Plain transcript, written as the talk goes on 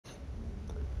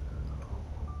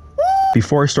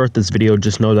Before I start this video,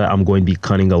 just know that I'm going to be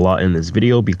cutting a lot in this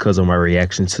video because of my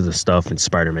reactions to the stuff in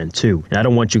Spider-Man 2. And I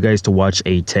don't want you guys to watch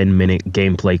a 10-minute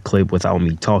gameplay clip without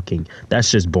me talking. That's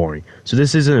just boring. So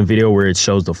this isn't a video where it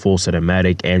shows the full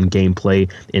cinematic and gameplay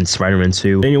in Spider-Man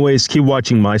 2. Anyways, keep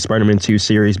watching my Spider-Man 2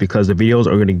 series because the videos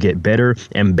are going to get better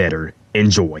and better.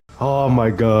 Enjoy. Oh my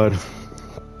god.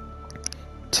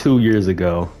 2 years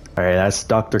ago. Alright, that's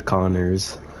Dr.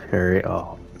 Connors. Harry.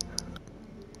 Oh.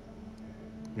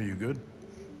 Are you good?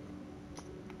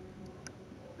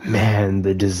 Man,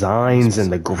 the designs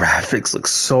and the graphics look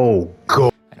so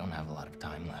good. I don't have a lot of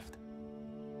time left.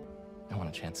 I want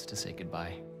a chance to say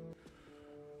goodbye.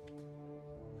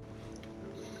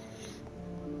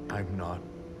 I'm not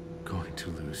going to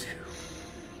lose you.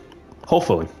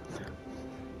 Hopefully.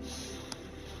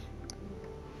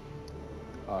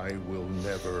 I will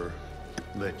never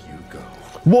let you go.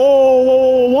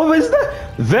 Whoa, what was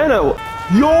that? Venom.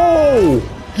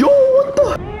 Yo, what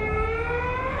the?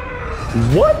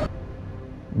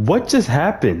 What just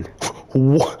happened?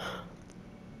 What?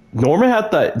 Norman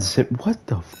had that zip. What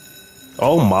the?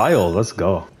 Oh, Miles, let's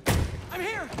go. I'm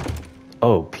here.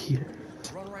 Oh, Peter.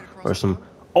 Or some.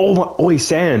 Oh my. Oh, wait,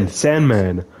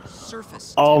 Sandman.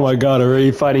 Surface. Oh my God,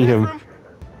 already fighting him.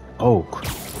 Oh.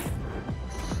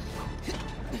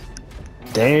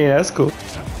 Dang, that's cool.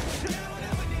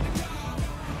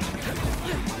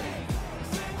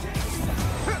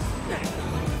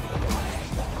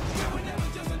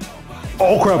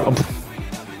 Oh crap!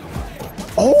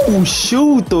 Oh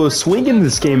shoot! The swing in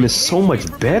this game is so much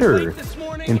better,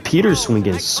 and Peter's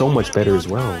swinging is so much better as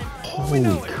well. Holy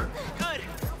crap!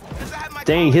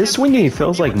 Dang, his swinging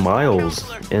feels like Miles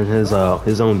in his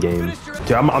own game.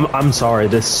 Dude, I'm sorry.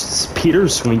 This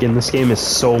Peter's swing in this game is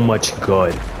so much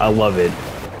good. I love it.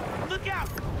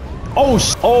 Oh!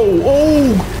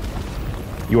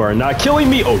 You are not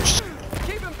killing me! Oh!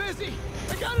 Keep him busy.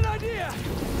 I got an idea.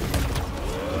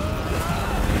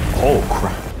 Oh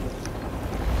crap!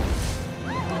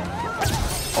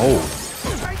 Oh!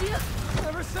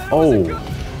 Oh!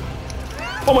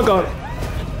 Oh my God!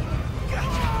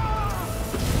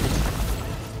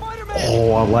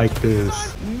 Oh, I like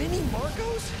this. Mini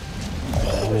Marcos?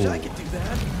 Oh. Wish I could do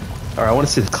that. Alright, I want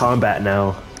to see the combat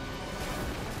now.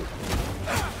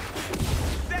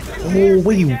 Oh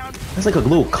wait, that's like a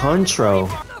little contro.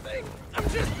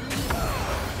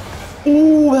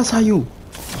 Oh, that's how you.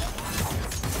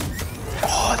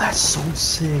 Oh, that's so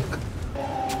sick.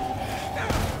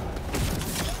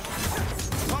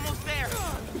 Almost there.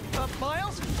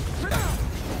 Miles?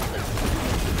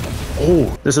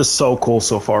 Oh, this is so cool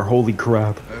so far. Holy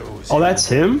crap. Oh, that's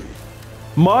him?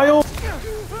 Miles?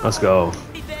 Let's go.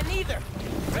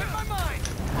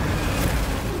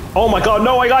 Oh my God,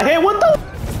 no, I got hit. What the?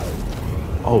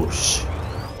 Oh,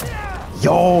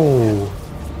 Yo.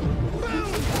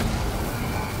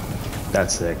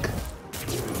 That's sick.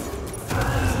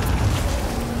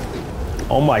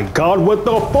 Oh my God, what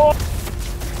the fuck?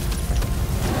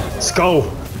 Let's go.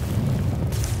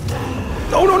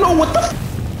 No, what the?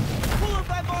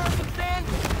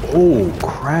 Oh,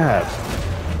 crap.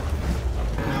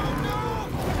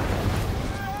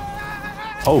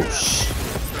 Oh,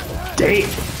 dang.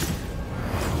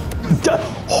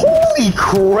 Holy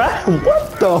crap,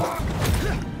 what the?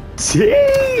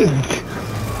 Dang.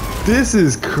 This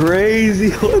is crazy.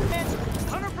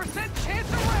 100%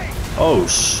 chance away. Oh,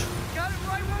 Got it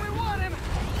right where we want him.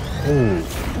 Oh.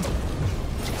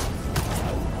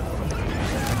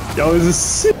 Yo, this is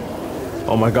sick.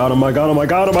 Oh my God, oh my God, oh my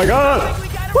God, oh my God.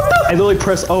 What the? I literally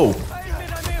pressed O. I admit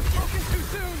I may have spoken too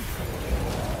soon.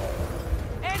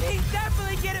 And he's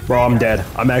definitely getting Bro, I'm dead.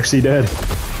 I'm actually dead.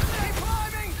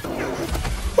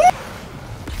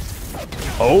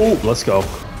 Oh, let's go.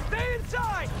 Stay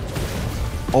inside.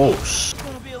 Oh, It's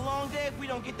gonna be a long day if we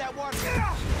don't get that water.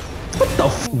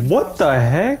 What the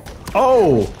heck?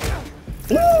 Oh.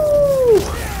 Woo. To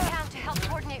help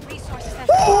coordinate resources and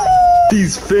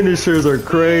These finishers are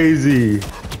crazy.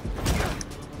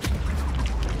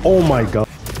 Oh my God.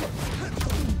 Hey,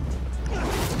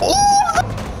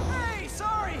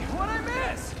 sorry, what'd I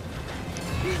miss?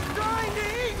 He's trying to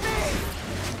eat me.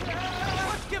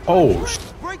 Let's get Oh.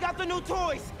 break out the new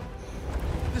toys.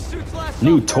 The suit's last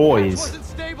New software patch toys. wasn't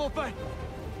stable, but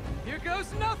here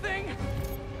goes nothing.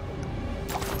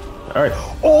 All right.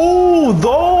 Oh,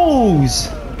 those.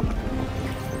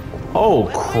 Oh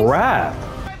crap.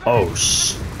 Oh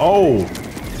Oh.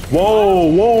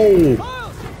 Whoa.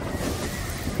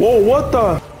 Whoa, what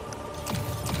the?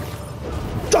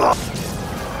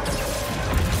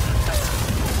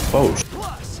 Oh.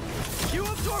 Plus, you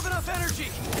absorb enough energy.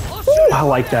 I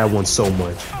like that one so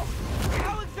much.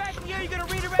 How exactly are you gonna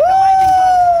redirect the lightning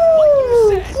bolt? What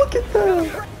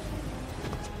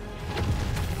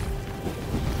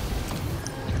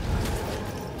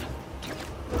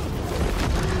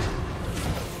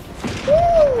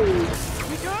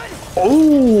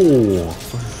Oh!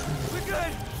 We're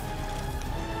good.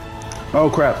 Oh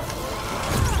crap.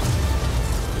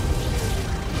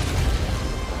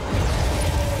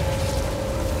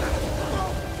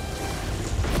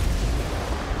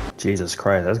 Jesus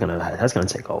Christ, that's gonna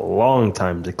take a long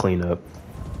time to clean up.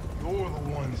 You're the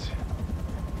ones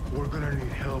who are gonna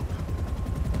need help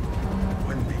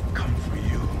when they come for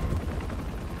you.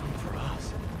 Come for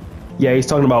us. Yeah, he's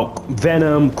talking about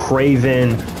Venom,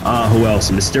 Kraven, who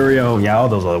else? Mysterio, yeah, all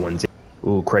those other ones.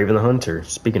 Ooh, Kraven the Hunter,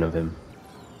 speaking of him.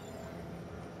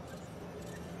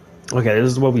 Okay,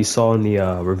 this is what we saw in the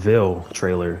reveal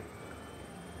trailer.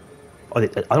 Oh,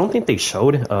 I don't think they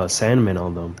showed Sandman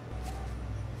on them.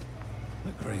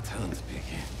 The great hunt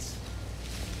begins.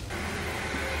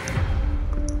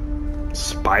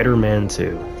 Spider-Man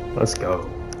 2. Let's go.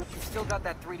 You've still got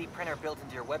that 3D printer built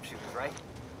into your web shooters, right?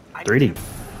 3D.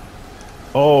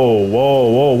 Oh,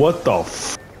 whoa, what the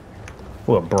f?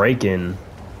 What, break-in?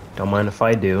 Don't mind if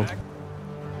I do.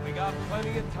 We got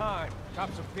plenty of time.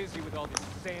 Cops are busy with all this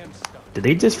Sam stuff. Did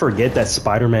they just forget that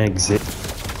Spider-Man exists?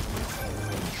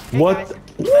 What?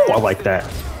 Ooh, I like that.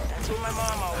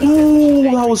 Ooh,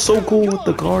 that was so cool with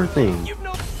the car thing.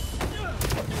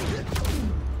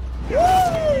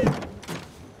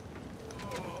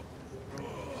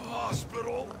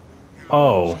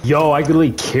 Oh, yo, I could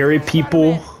really carry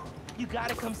people.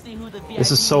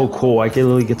 This is so cool. I can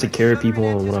literally get to carry people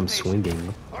when I'm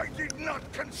swinging. I did not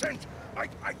consent.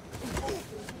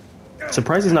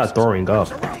 Surprised he's not throwing up.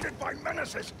 Surrounded by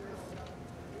menaces.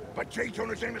 But J.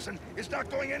 Jonah Jameson is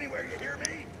not going anywhere, you hear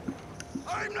me?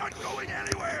 I'm not going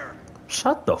anywhere!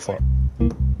 Shut the fuck.